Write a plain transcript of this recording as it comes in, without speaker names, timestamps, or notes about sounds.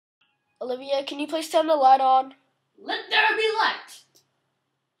Olivia, can you please turn the light on? Let there be light.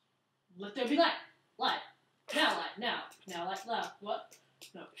 Let there be light. Light. Now light. Now. Now light. Now. What?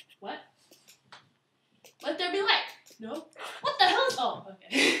 No. What? Let there be light. No. What the hell is... Oh,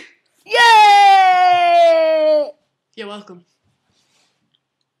 okay. Yay! You're welcome.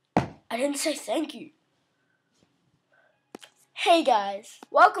 I didn't say thank you. Hey guys,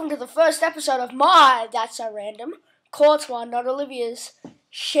 welcome to the first episode of my That's So Random. Cort's one, not Olivia's.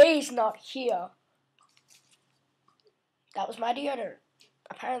 She's not here. That was my deodorant.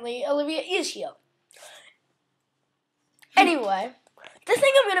 Apparently, Olivia is here. Anyway, the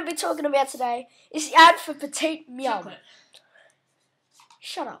thing I'm going to be talking about today is the ad for Petite Miam. Chocolate.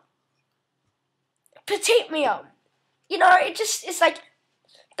 Shut up. Petite Miam. You know, it's like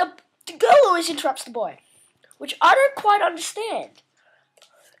the girl always interrupts the boy, which I don't quite understand.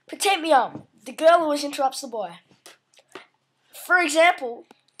 Petite Miam. The girl always interrupts the boy. For example,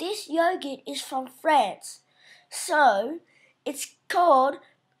 this yogurt is from France, so it's called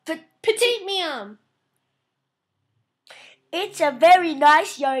Petite Miam. It's a very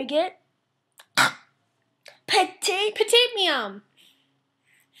nice yogurt. Petite Miam.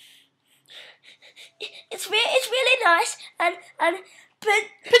 It's really nice and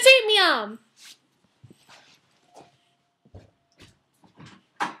Petite Miam.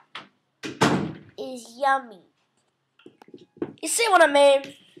 is yummy. You see what I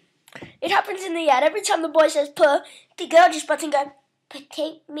mean? It happens in the ad. Every time the boy says "puh," the girl just butts and goes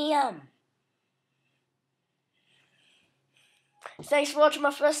 "Petite Miam." Thanks for watching my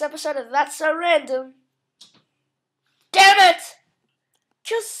first episode of That's So Random. Damn it!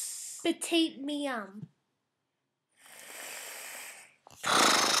 Just Petite Miam.